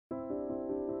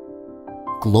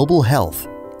Global health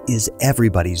is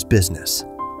everybody's business.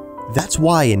 That's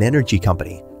why an energy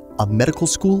company, a medical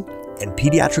school, and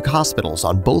pediatric hospitals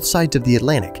on both sides of the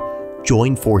Atlantic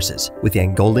joined forces with the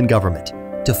Angolan government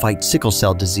to fight sickle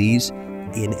cell disease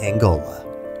in Angola.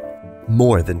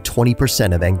 More than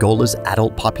 20% of Angola's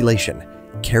adult population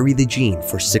carry the gene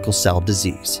for sickle cell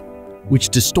disease, which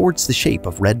distorts the shape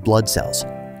of red blood cells,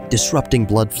 disrupting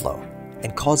blood flow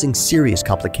and causing serious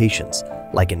complications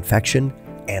like infection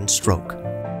and stroke.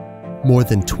 More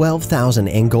than 12,000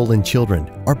 Angolan children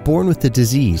are born with the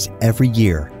disease every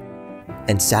year,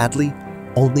 and sadly,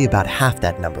 only about half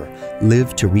that number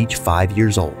live to reach 5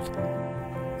 years old.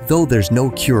 Though there's no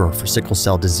cure for sickle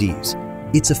cell disease,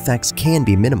 its effects can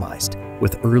be minimized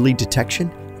with early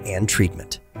detection and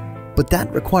treatment. But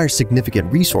that requires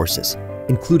significant resources,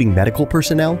 including medical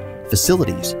personnel,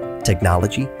 facilities,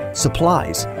 technology,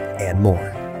 supplies, and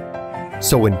more.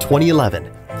 So in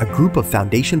 2011, a group of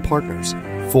foundation partners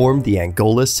formed the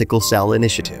Angola Sickle Cell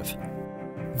Initiative.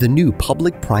 The new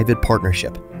public-private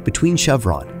partnership between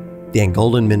Chevron, the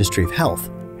Angolan Ministry of Health,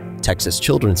 Texas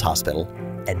Children's Hospital,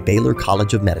 and Baylor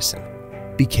College of Medicine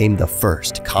became the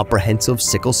first comprehensive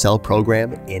sickle cell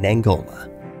program in Angola.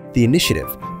 The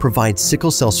initiative provides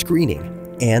sickle cell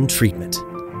screening and treatment,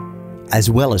 as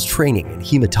well as training in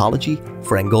hematology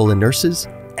for Angolan nurses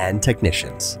and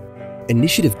technicians.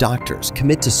 Initiative doctors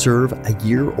commit to serve a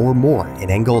year or more in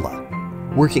Angola,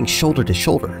 working shoulder to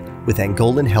shoulder with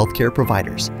Angolan healthcare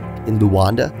providers in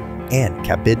Luanda and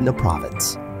Cabinda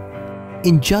province.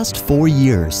 In just 4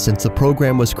 years since the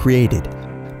program was created,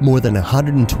 more than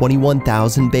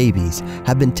 121,000 babies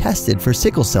have been tested for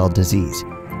sickle cell disease,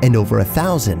 and over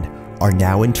 1,000 are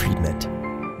now in treatment.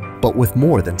 But with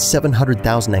more than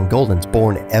 700,000 Angolans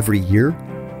born every year,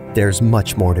 there's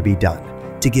much more to be done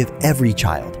to give every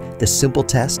child the simple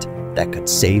test that could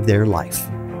save their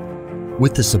life.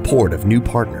 With the support of new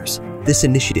partners, this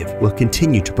initiative will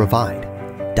continue to provide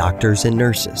doctors and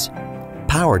nurses,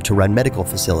 power to run medical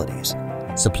facilities,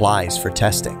 supplies for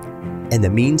testing, and the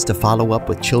means to follow up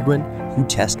with children who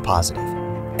test positive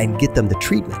and get them the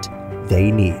treatment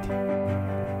they need.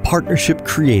 Partnership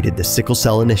created the Sickle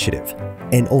Cell Initiative,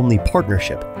 and only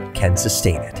partnership can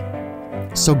sustain it.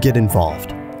 So get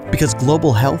involved, because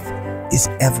global health is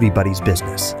everybody's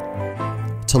business.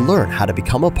 To learn how to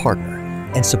become a partner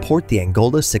and support the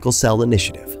Angola Sickle Cell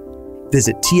Initiative,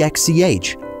 visit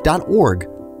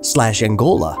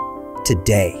txch.org/Angola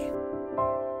today.